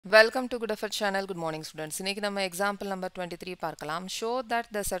Welcome to Good Effort channel. Good morning students. இன்னைக்கு நம்ம example number 23 பார்க்கலாம். Show that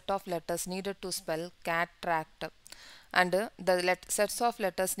the set of letters needed to spell cataract and the sets of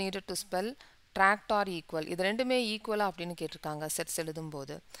letters needed to spell tract are equal. இது ரெண்டுமே ஈக்குவலா அப்படின்னு கேட்டிருக்காங்க sets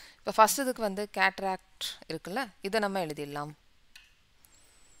எழுதும்போது. இப்போ ஃபர்ஸ்ட் இதுக்கு வந்து cataract இருக்குல்ல, இதை நம்ம எழுதிடலாம்.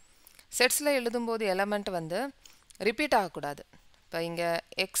 செட்ஸ்ல எழுதும்போது எலிமெண்ட் வந்து ரிப்பீட் ஆகக்கூடாது. இப்போ இங்க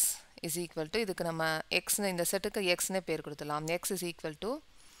x is equal to இதுக்கு நம்ம x இந்த செட்டுக்கு x னு பேர் கொடுத்துடலாம். x is equal to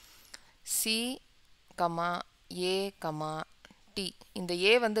C, A, T. இந்த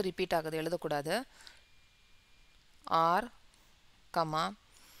A வந்து ரிப்பீட் ஆகுது எழுதக்கூடாது. R,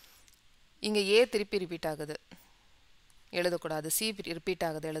 இங்க A திருப்பி ரிப்பீட் ஆகுது எழுதக்கூடாது. C ரிப்பீட்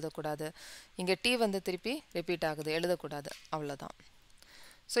ஆகுது எழுதக்கூடாது. இங்க T வந்து திருப்பி ரிப்பீட் ஆகுது எழுதக்கூடாது. அவ்வளோதான்.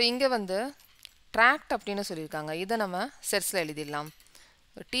 ஸோ இங்க வந்து ட்ராக்ட் அப்படின்னு சொல்லியிருக்காங்க. இதை நம்ம செட்ஸில் எழுதிடலாம்.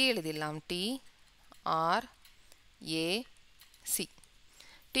 T எழுதிடலாம். T, R, A, C.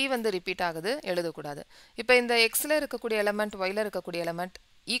 T வந்து ரிப்பீட் ஆகுது எழுதக்கூடாது. இப்போ இந்த எக்ஸில் இருக்கக்கூடிய எலமெண்ட் ஒயில் இருக்கக்கூடிய எலமெண்ட்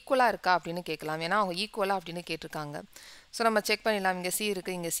ஈக்குவலாக இருக்கா அப்படின்னு கேட்கலாம். ஏன்னா அவங்க ஈக்குவலாக அப்படின்னு கேட்டிருக்காங்க. ஸோ நம்ம செக் பண்ணிடலாம். இங்கே C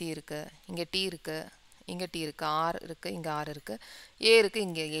இருக்குது, இங்கே C இருக்குது, இங்கே T இருக்குது, இங்கே T இருக்குது, R இருக்குது, இங்கே R இருக்குது, A இருக்குது,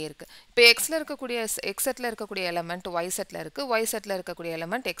 இங்கே A இருக்குது. இப்போ எக்ஸில் இருக்கக்கூடிய எக்ஸ் செட்டில் இருக்கக்கூடிய எலமெண்ட் ஒய் செட்டில் இருக்குது, ஒய் செட்டில் இருக்கக்கூடிய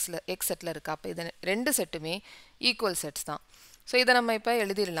எலமெண்ட் எக்ஸ் செட்டில் இருக்குது. அப்போ இது ரெண்டு செட்டுமே ஈக்குவல் செட்ஸ் தான். ஸோ இதை நம்ம இப்போ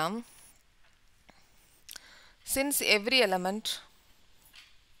எழுதிடலாம். Since every element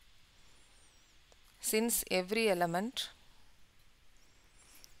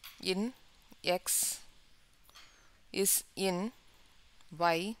in X is in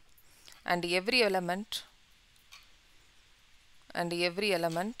Y and every element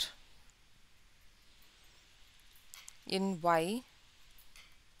in Y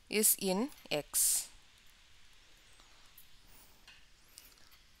is in X,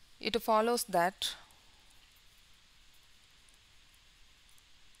 it follows that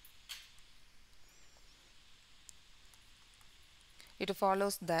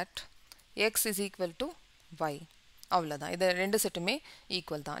X is equal to Y. அவ்வளோதான். இது ரெண்டு செட்டுமே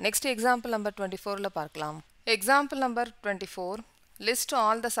ஈக்குவல் தான். நெக்ஸ்ட் எக்ஸாம்பிள் நம்பர் 24ல பார்க்கலாம். Example number 24 list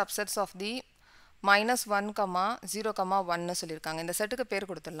all the subsets of the -1, 0, 1 சொல்லியிருக்காங்க. இந்த செட்டுக்கு பேர்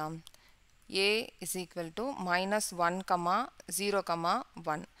கொடுத்துடலாம். A is equal to -1, 0,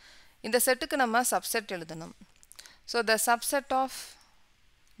 1. இந்த செட்டுக்கு நம்ம சப்செட் எழுதணும். So the subset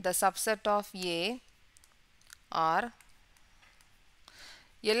of A are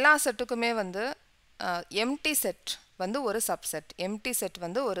எல்லா செட்டுக்குமே வந்து எம்டி செட் வந்து ஒரு சப்செட். எம்டி செட்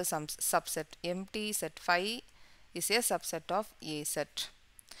வந்து ஒரு subset. Empty set 5 is a subset of A set.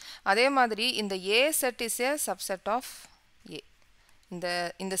 அதே மாதிரி இந்த ஏ set is a subset of ஏ.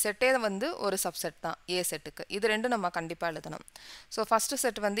 இந்த செட்டே வந்து ஒரு சப்செட் தான் ஏ செட்டுக்கு. இது ரெண்டும் நம்ம கண்டிப்பாக எழுதணும். ஸோ ஃபஸ்ட்டு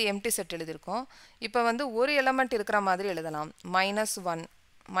செட் வந்து எம்டி செட் எழுதியிருக்கோம். இப்போ வந்து ஒரு எலமெண்ட் இருக்கிற மாதிரி எழுதலாம்.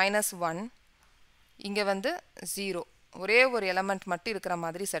 -1 இங்கே வந்து 0, ஒரே ஒரு எலமெண்ட் மட்டும் இருக்கிற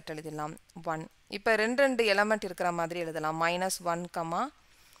மாதிரி செட் எழுதிடலாம். 1. இப்போ ரெண்டு எலமெண்ட் இருக்கிற மாதிரி எழுதலாம். -1,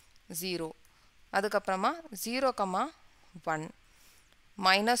 0. அதுக்கப்புறமா 0, 1.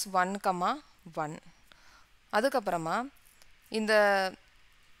 -1, 1. அதுக்கப்புறமா இந்த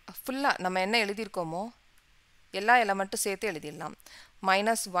ஃபுல்லாக நம்ம என்ன எழுதியிருக்கோமோ எல்லா எலமெண்ட்டும் சேர்த்து எழுதிடலாம்.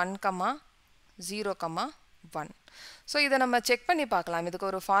 -1, 0, 1. ஸோ இதை நம்ம செக் பண்ணி பார்க்கலாம்.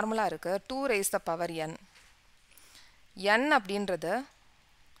 இதுக்கு ஒரு ஃபார்முலா இருக்குது. 2 raised to the power n. n அப்படின்றது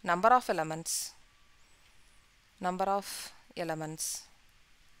நம்பர் ஆஃப் எலமெண்ட்ஸ்.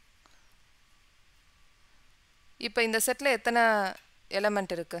 இப்போ இந்த செட்டில் எத்தனை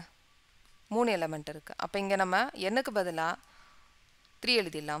எலமெண்ட் இருக்குது? 3 எலமெண்ட் இருக்குது. அப்போ இங்கே நம்ம என்னுக்கு பதிலாக 3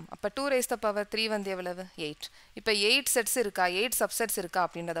 எழுதிடலாம். அப்போ 2 raised to the power 3 வந்து எவ்வளவு? 8. இப்போ 8 செட்ஸ் இருக்கா, 8 சப்செட்ஸ் இருக்கா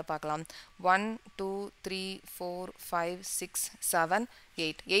அப்படின்றத பார்க்கலாம். 1, 2, 3, 4, 5, 6, 7,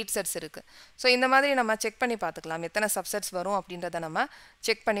 8 செட்ஸ் இருக்குது. ஸோ இந்த மாதிரி நம்ம செக் பண்ணி பார்த்துக்கலாம். எத்தனை சப்செட்ஸ் வரும் அப்படின்றத நம்ம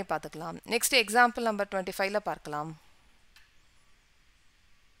செக் பண்ணி பார்த்துக்கலாம். நெக்ஸ்ட் எக்ஸாம்பிள் நம்பர் 25ல பார்க்கலாம்.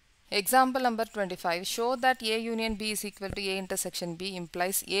 Example number 25 show that A union B is equal to A intersection B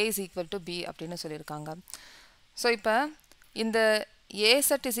implies A is equal to B அப்படின்னு சொல்லியிருக்காங்க. ஸோ இப்போ இந்த A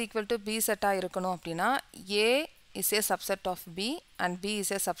set is equal to B செட்டாக இருக்கணும் அப்படின்னா A is a subset of B and B is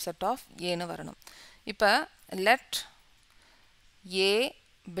a subset of Aன்னு வரணும். இப்போ let A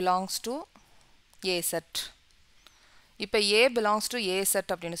belongs to A set. இப்போ A belongs to A set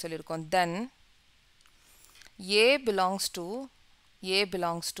அப்படின்னு சொல்லியிருக்கோம். Then A belongs to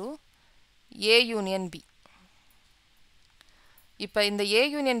A union B. இப்போ இந்த A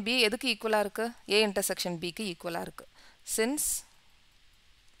union B எதுக்கு ஈக்குவலாக இருக்குது? A intersection Bக்கு ஈக்குவலாக இருக்குது. Since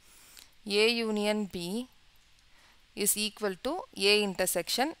A union B is equal to A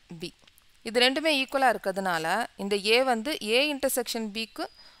intersection B. இது ரெண்டுமே ஈக்குவலாக இருக்கிறதுனால இந்த A வந்து A intersection Bக்கு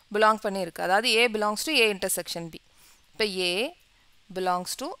belong பண்ணியிருக்கு அதாவது A belongs to A intersection B இப்போ A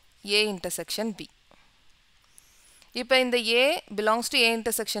belongs to A intersection B இப்போ இந்த A belongs to A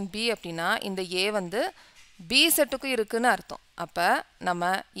intersection B அப்படின்னா இந்த A வந்து B செட்டுக்கு இருக்குன்னு அர்த்தம் அப்போ நம்ம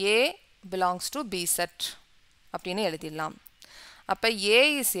A belongs to B set அப்படின்னு எழுதிடலாம் அப்போ A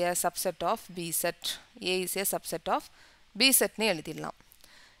is a subset of B set A is a subset of B set னு எழுதிடலாம்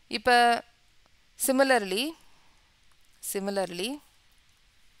இப்போ similarly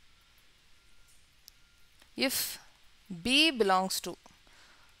if B belongs to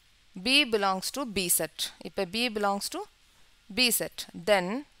B set இப்போ B belongs to B set then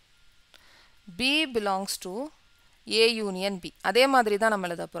B belongs to A union B அதே மாதிரி தான் நம்ம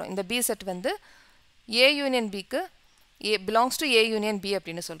எழுத போகிறோம் இந்த B set வந்து A union B க்கு belongs to A union B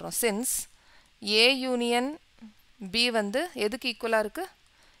அப்படின்னு சொல்கிறோம் since A union B வந்து எதுக்கு ஈக்குவலாக இருக்குது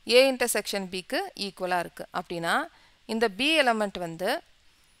A intersection B க்கு ஈக்குவலாக இருக்குது அப்படின்னா இந்த B element வந்து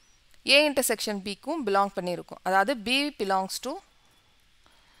A intersection B க்கும் belong பண்ணியிருக்கும் அதாவது B belongs to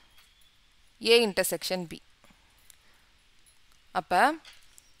A intersection B அப்போ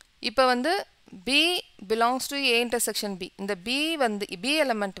இப்போ வந்து B belongs to A intersection B இந்த B வந்து B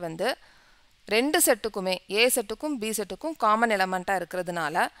element வந்து ரெண்டு செட்டுக்குமே A செட்டுக்கும் B செட்டுக்கும் காமன் எலமெண்ட்டாக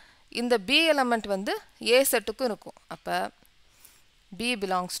இருக்கிறதுனால இந்த B element வந்து A செட்டுக்கும் இருக்கும் அப்போ B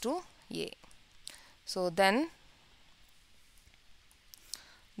belongs to A so then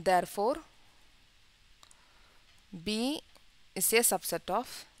therefore B is a subset of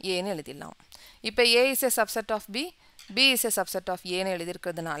A னு எழுதிடலாம் இப்போ A is a subset of B B is a subset of A னு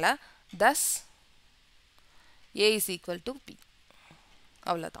எழுதியிருக்கிறதுனால thus A is equal to B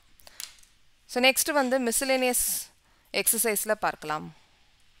அவ்வளோதான் so next வந்து miscellaneous எக்ஸசைஸில் பார்க்கலாம்